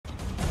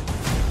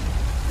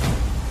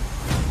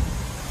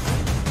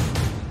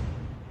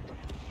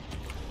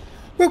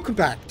Welcome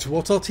back to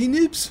Arty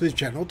Noobs with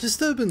General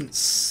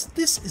Disturbance.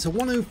 This is a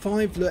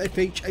 105 Le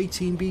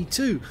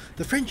FH18B2,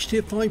 the French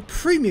Tier 5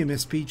 Premium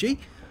SPG,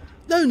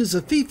 known as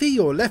a Fifi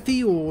or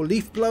Leffy or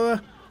Leaf Blower,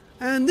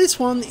 and this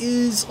one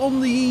is on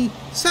the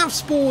south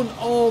spawn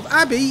of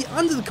Abbey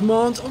under the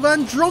command of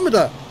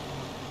Andromedaa.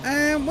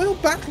 And well,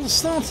 battle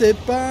started,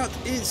 but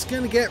it's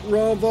going to get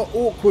rather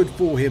awkward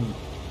for him.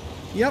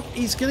 Yep,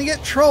 he's going to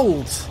get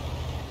trolled.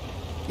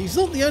 He's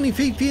not the only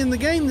Fifi in the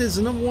game, there's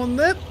another one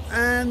there,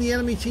 and the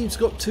enemy team's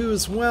got two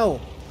as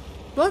well.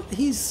 But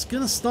he's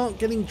going to start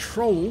getting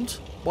trolled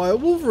by a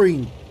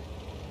Wolverine.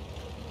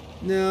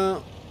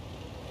 Now,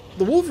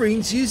 the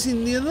Wolverine's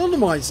using the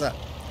anonymizer,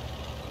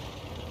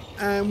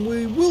 and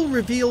we will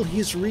reveal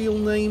his real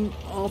name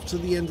after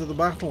the end of the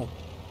battle.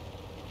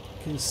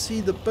 You can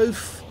see that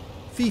both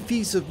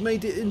Fifis have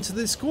made it into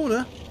this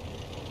corner,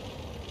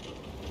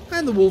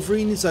 and the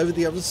Wolverine is over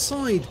the other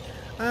side.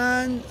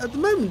 And at the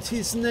moment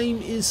his name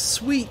is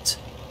Sweet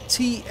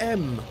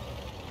TM.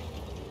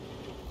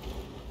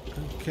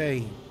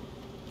 Okay,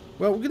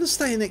 well, we're going to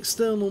stay in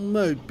external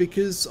mode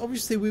because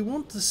obviously we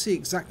want to see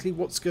exactly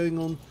what's going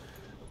on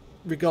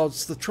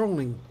regards to the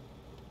trolling.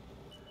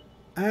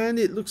 And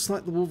it looks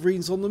like the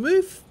Wolverine's on the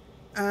move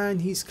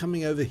and he's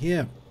coming over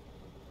here.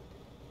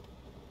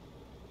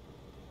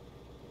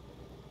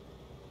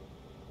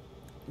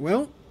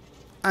 Well,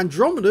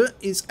 Andromedaa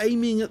is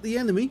aiming at the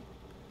enemy.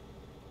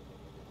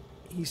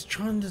 He's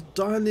trying to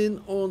dial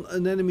in on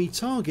an enemy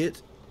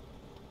target.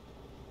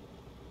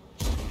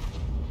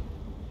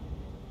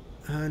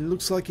 And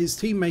looks like his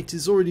teammate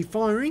is already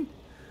firing.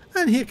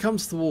 And here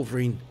comes the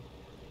Wolverine.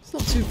 It's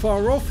not too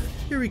far off.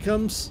 Here he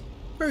comes,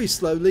 very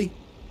slowly.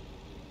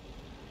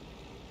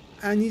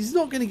 And he's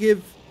not going to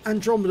give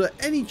Andromedaa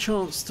any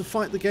chance to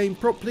fight the game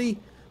properly,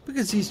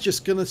 because he's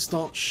just going to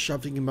start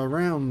shoving him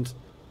around.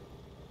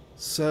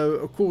 So,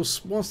 of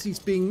course, whilst he's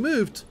being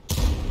moved,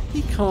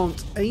 he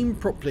can't aim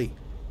properly.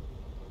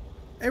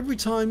 Every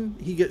time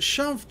he gets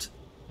shoved,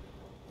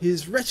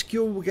 his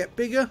reticule will get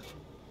bigger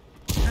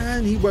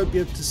and he won't be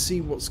able to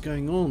see what's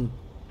going on.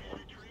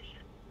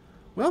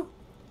 Well,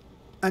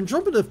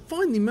 Andromedaa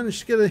finally managed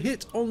to get a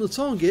hit on the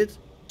target,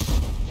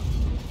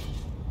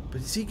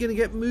 but is he going to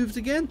get moved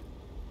again?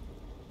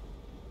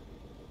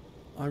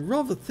 I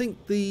rather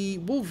think the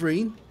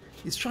Wolverine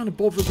is trying to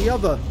bother the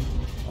other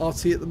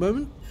Arty at the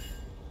moment.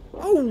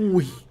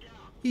 Oh,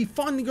 he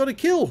finally got a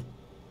kill.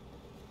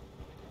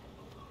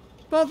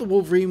 But the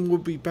Wolverine will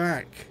be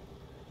back.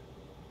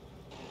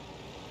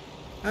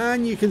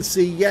 And you can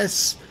see,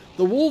 yes,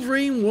 the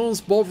Wolverine was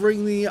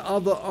bothering the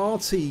other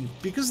Arty.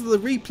 Because of the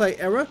replay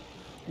error,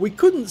 we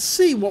couldn't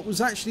see what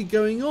was actually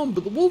going on.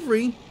 But the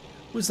Wolverine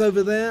was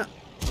over there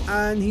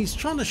and he's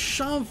trying to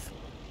shove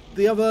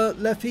the other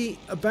Leffy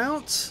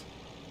about.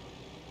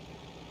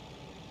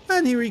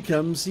 And here he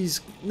comes.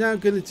 He's now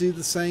going to do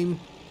the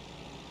same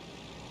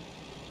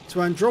to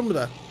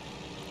Andromedaa.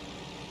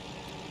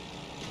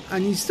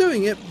 And he's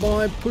doing it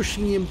by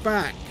pushing him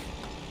back.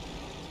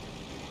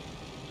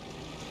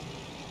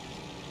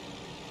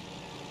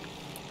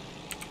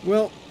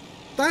 Well,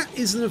 that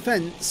is an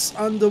offence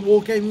under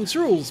Wargaming's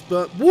rules,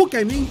 but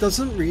Wargaming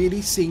doesn't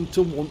really seem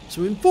to want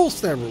to enforce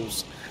their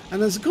rules.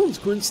 And as a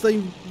consequence,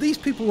 these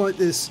people like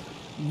this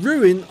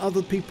ruin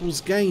other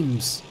people's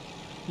games.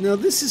 Now,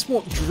 this is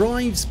what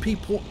drives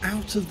people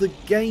out of the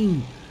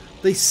game.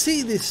 They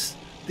see these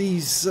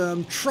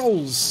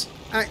trolls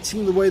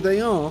acting the way they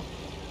are,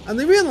 and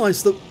they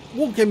realise that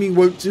Wargaming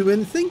won't do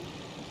anything.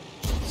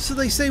 So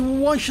they say, well,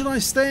 why should I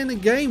stay in a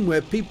game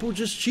where people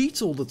just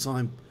cheat all the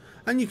time?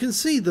 And you can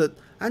see that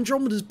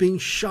Andromeda's being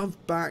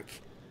shoved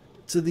back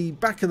to the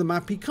back of the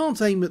map. He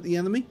can't aim at the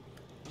enemy.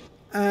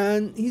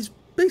 And he's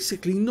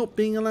basically not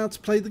being allowed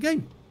to play the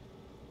game.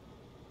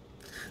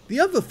 The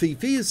other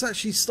Fifi has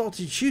actually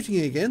started shooting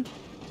again.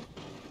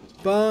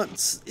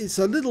 But it's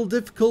a little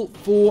difficult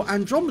for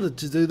Andromedaa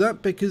to do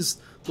that because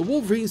the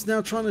Wolverine's now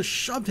trying to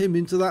shove him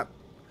into that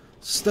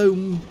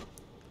stone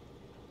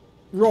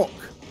rock,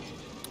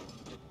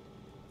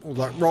 or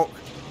that rock.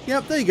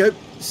 Yep, there you go.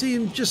 See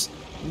him just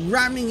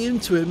ramming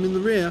into him in the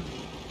rear.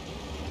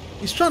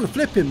 He's trying to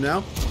flip him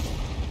now.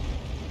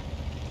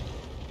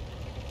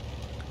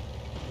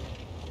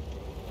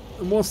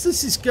 And whilst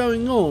this is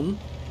going on,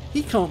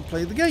 he can't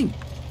play the game.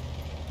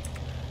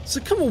 So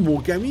come on,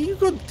 Wargaming,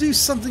 you've got to do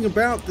something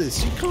about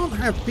this. You can't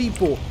have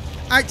people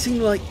acting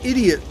like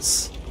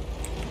idiots.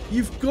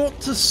 You've got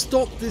to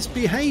stop this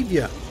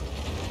behaviour.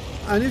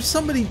 And if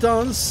somebody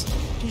does,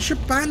 you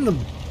should ban them.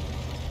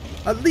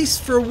 At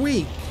least for a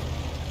week.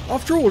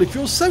 After all, if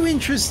you're so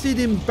interested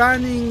in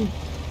banning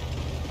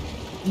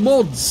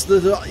mods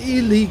that are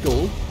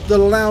illegal,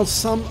 that allow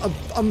some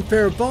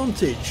unfair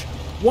advantage,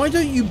 why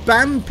don't you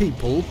ban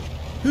people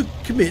who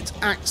commit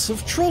acts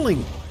of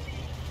trolling?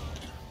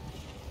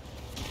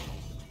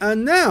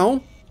 And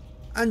now,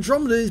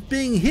 Andromedaa is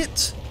being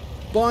hit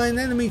by an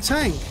enemy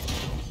tank.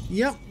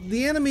 Yep,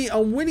 the enemy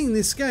are winning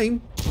this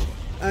game.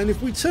 And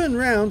if we turn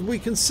around, we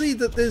can see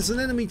that there's an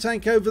enemy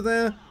tank over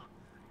there.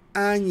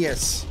 And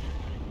yes,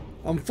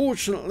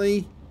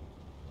 unfortunately,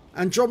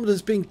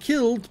 Andromeda's been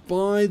killed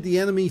by the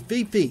enemy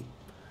Fifi.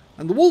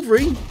 And the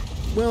Wolverine,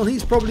 well,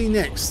 he's probably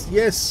next.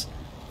 Yes,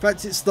 in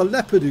fact, it's the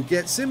Leopard who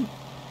gets him.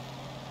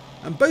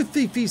 And both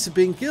Fifis have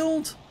been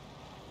killed.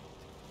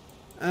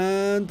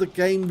 And the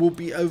game will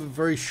be over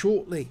very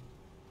shortly.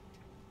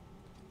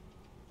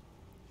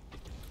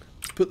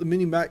 Let's put the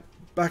mini-map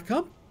back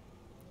up.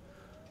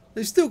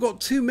 They've still got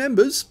 2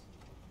 members,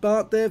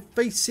 but they're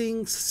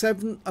facing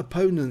 7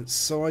 opponents.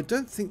 So I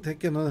don't think they're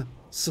going to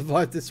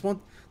survive this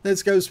one. There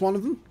goes one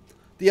of them.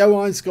 The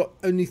OI's got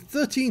only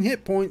 13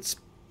 hit points.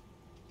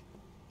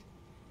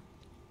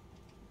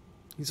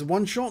 He's a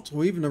one-shot,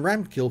 or even a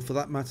ram kill for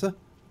that matter.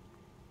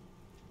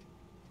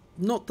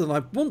 Not that I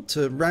want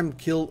to ram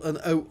kill an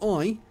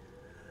OI.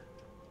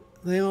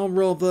 They are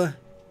rather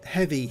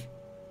heavy.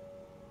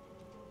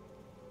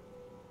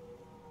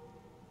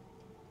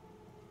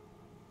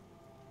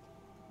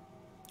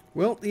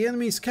 Well, the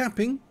enemy's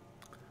capping.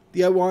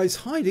 The OI's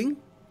hiding.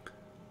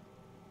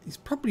 He's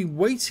probably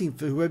waiting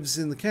for whoever's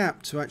in the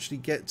cap to actually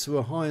get to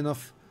a high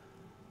enough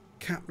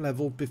cap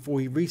level before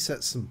he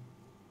resets them.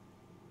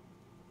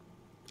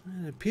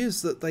 And it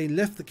appears that they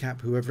left the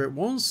cap, whoever it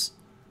was,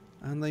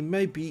 and they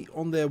may be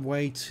on their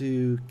way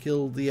to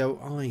kill the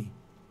OI.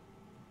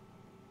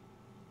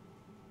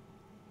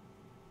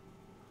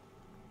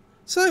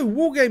 So,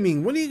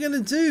 Wargaming, what are you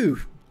going to do?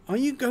 Are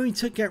you going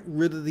to get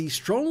rid of these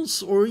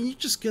trolls, or are you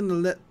just going to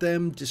let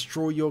them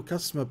destroy your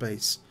customer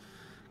base?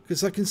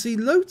 Because I can see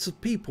loads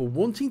of people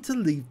wanting to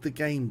leave the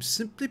game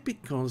simply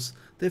because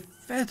they're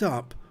fed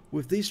up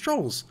with these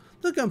trolls.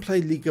 They'll go and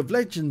play League of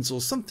Legends or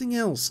something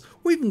else,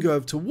 or even go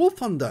over to War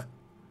Thunder.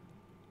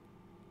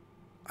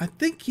 I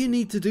think you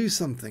need to do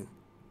something.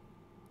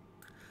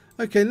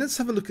 Okay, let's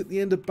have a look at the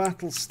end of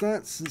battle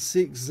stats and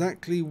see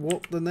exactly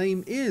what the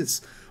name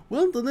is.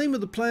 Well, the name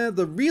of the player,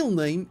 the real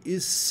name,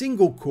 is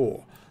Single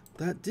Core.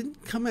 That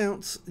didn't come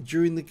out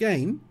during the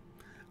game.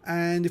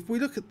 And if we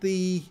look at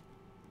the...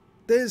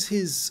 there's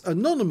his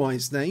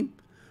anonymized name.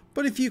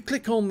 But if you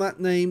click on that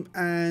name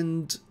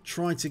and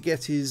try to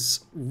get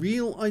his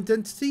real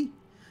identity,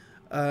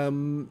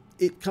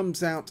 it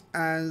comes out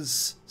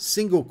as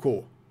Single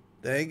Core.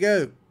 There you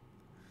go.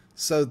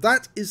 So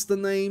that is the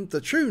name,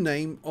 the true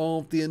name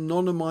of the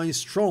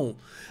anonymized troll.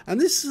 And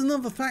this is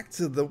another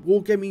factor that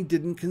Wargaming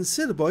didn't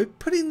consider. By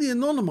putting the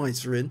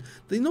anonymizer in,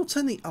 they not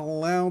only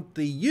allowed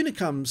the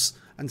Unicums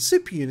and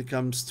Super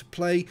Unicums to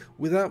play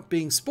without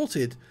being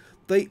spotted,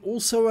 they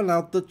also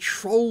allowed the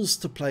trolls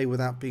to play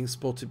without being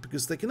spotted,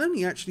 because they can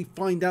only actually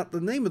find out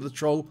the name of the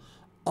troll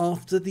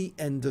after the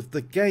end of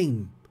the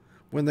game,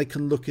 when they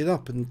can look it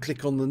up and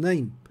click on the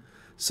name.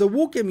 So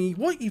Wargaming,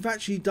 what you've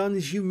actually done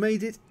is you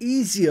made it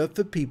easier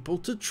for people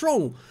to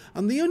troll.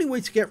 And the only way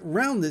to get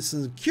around this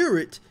and cure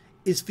it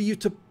is for you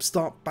to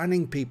start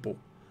banning people.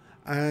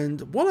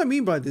 And what I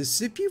mean by this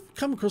is, if you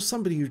come across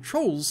somebody who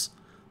trolls,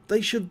 they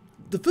should,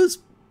 the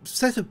first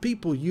set of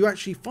people you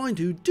actually find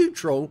who do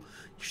troll,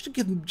 you should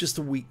give them just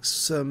a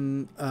week's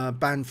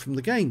ban from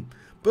the game.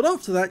 But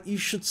after that, you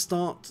should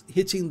start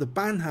hitting the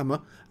ban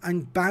hammer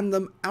and ban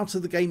them out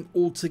of the game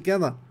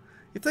altogether.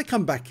 If they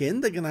come back in,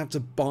 they're going to have to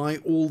buy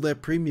all their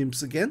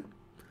premiums again,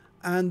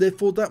 and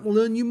therefore that will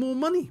earn you more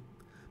money.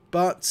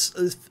 But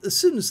as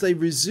soon as they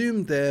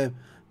resume their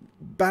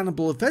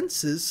bannable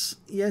offences,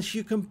 yes,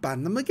 you can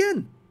ban them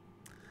again.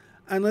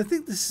 And I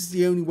think this is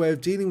the only way of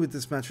dealing with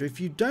this matter.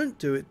 If you don't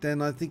do it,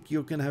 then I think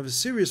you're going to have a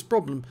serious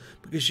problem,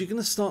 because you're going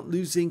to start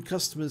losing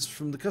customers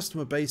from the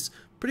customer base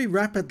pretty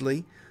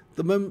rapidly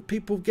the moment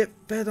people get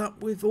fed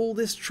up with all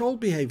this troll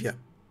behaviour.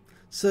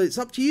 So it's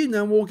up to you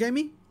now,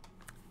 Wargaming.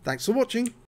 Thanks for watching.